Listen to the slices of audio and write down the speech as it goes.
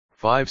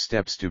5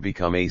 Steps to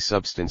Become a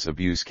Substance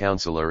Abuse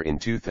Counselor in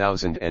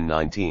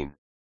 2019.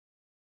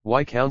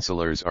 Why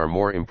counselors are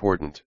more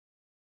important.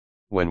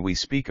 When we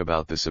speak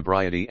about the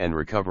sobriety and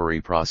recovery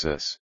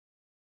process,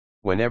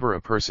 whenever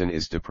a person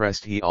is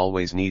depressed, he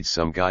always needs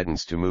some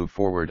guidance to move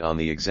forward on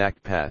the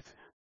exact path.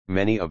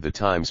 Many of the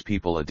times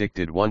people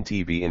addicted want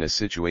to be in a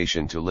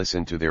situation to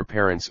listen to their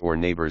parents or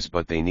neighbors,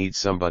 but they need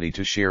somebody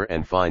to share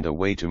and find a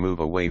way to move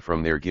away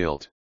from their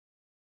guilt.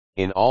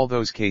 In all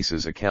those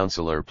cases, a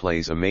counselor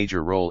plays a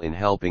major role in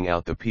helping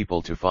out the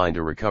people to find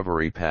a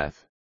recovery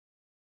path.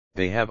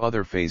 They have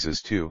other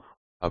phases too.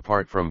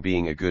 Apart from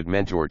being a good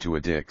mentor to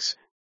addicts,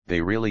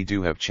 they really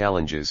do have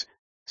challenges,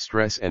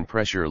 stress and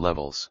pressure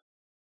levels.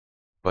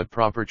 But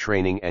proper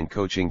training and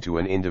coaching to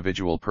an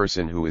individual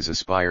person who is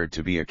aspired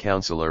to be a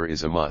counselor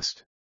is a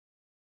must.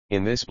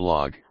 In this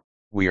blog,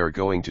 we are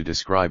going to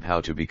describe how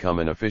to become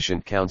an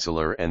efficient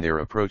counselor and their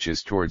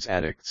approaches towards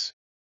addicts.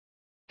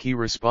 Key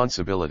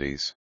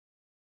responsibilities.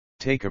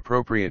 Take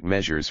appropriate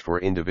measures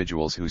for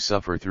individuals who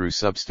suffer through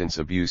substance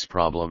abuse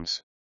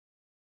problems.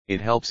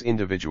 It helps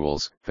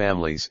individuals,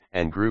 families,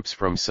 and groups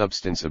from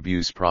substance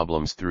abuse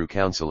problems through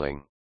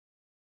counseling.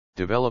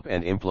 Develop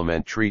and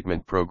implement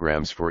treatment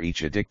programs for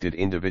each addicted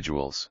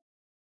individuals.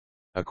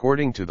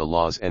 According to the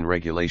laws and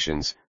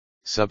regulations,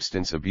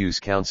 substance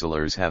abuse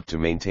counselors have to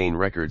maintain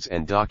records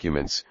and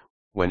documents.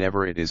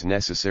 Whenever it is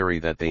necessary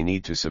that they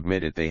need to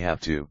submit it, they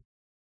have to.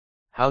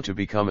 How to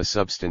become a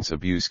substance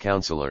abuse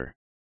counselor.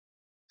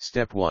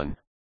 Step 1.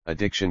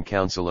 Addiction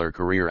Counselor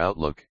Career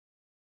Outlook.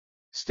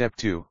 Step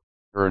 2.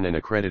 Earn an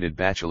accredited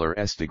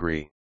Bachelor's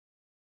degree.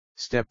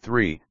 Step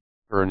 3.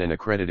 Earn an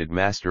accredited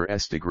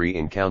Master's degree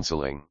in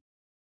counseling.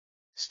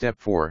 Step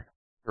 4.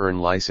 Earn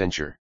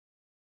licensure.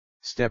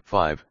 Step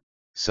 5.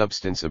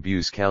 Substance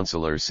abuse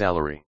counselor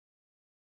salary.